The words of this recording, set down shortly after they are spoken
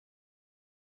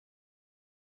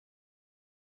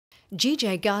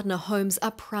GJ Gardner Homes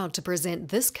are proud to present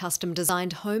this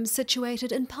custom-designed home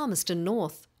situated in Palmerston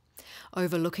North.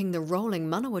 Overlooking the rolling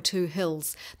Manawatu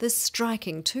hills, this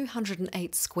striking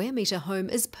 208 square metre home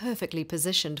is perfectly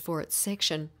positioned for its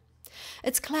section.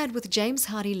 It's clad with James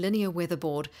Hardie linear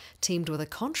weatherboard, teamed with a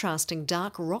contrasting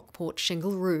dark Rockport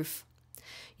shingle roof.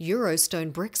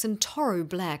 Eurostone bricks in Toru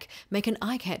black make an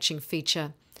eye-catching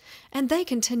feature, and they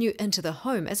continue into the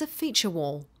home as a feature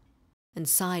wall.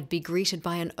 Inside, be greeted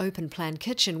by an open-plan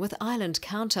kitchen with island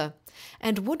counter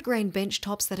and wood-grain bench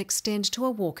tops that extend to a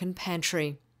walk-in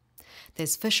pantry.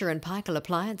 There's Fisher & Paykel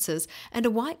appliances and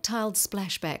a white-tiled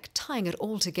splashback tying it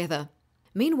all together.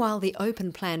 Meanwhile, the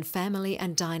open-plan family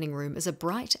and dining room is a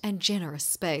bright and generous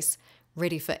space,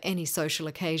 ready for any social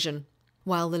occasion,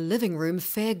 while the living room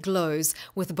fair glows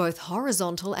with both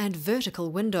horizontal and vertical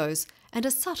windows and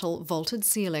a subtle vaulted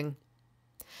ceiling.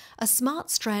 A smart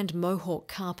strand mohawk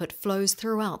carpet flows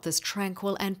throughout this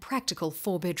tranquil and practical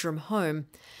four-bedroom home.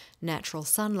 Natural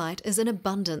sunlight is in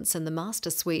abundance in the master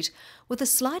suite, with a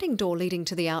sliding door leading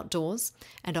to the outdoors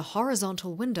and a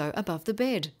horizontal window above the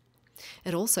bed.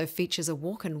 It also features a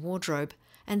walk-in wardrobe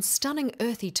and stunning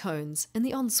earthy tones in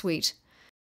the ensuite.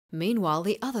 Meanwhile,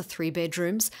 the other three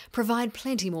bedrooms provide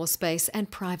plenty more space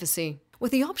and privacy,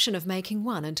 with the option of making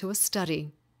one into a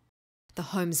study. The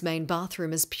home's main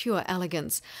bathroom is pure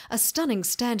elegance. A stunning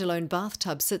standalone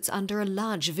bathtub sits under a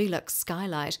large Velux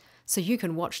skylight, so you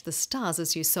can watch the stars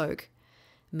as you soak.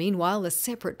 Meanwhile, the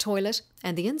separate toilet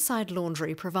and the inside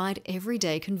laundry provide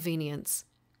everyday convenience.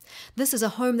 This is a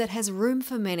home that has room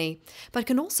for many, but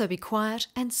can also be quiet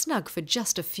and snug for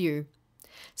just a few.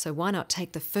 So why not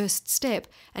take the first step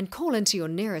and call into your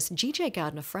nearest GJ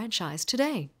Gardner franchise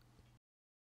today?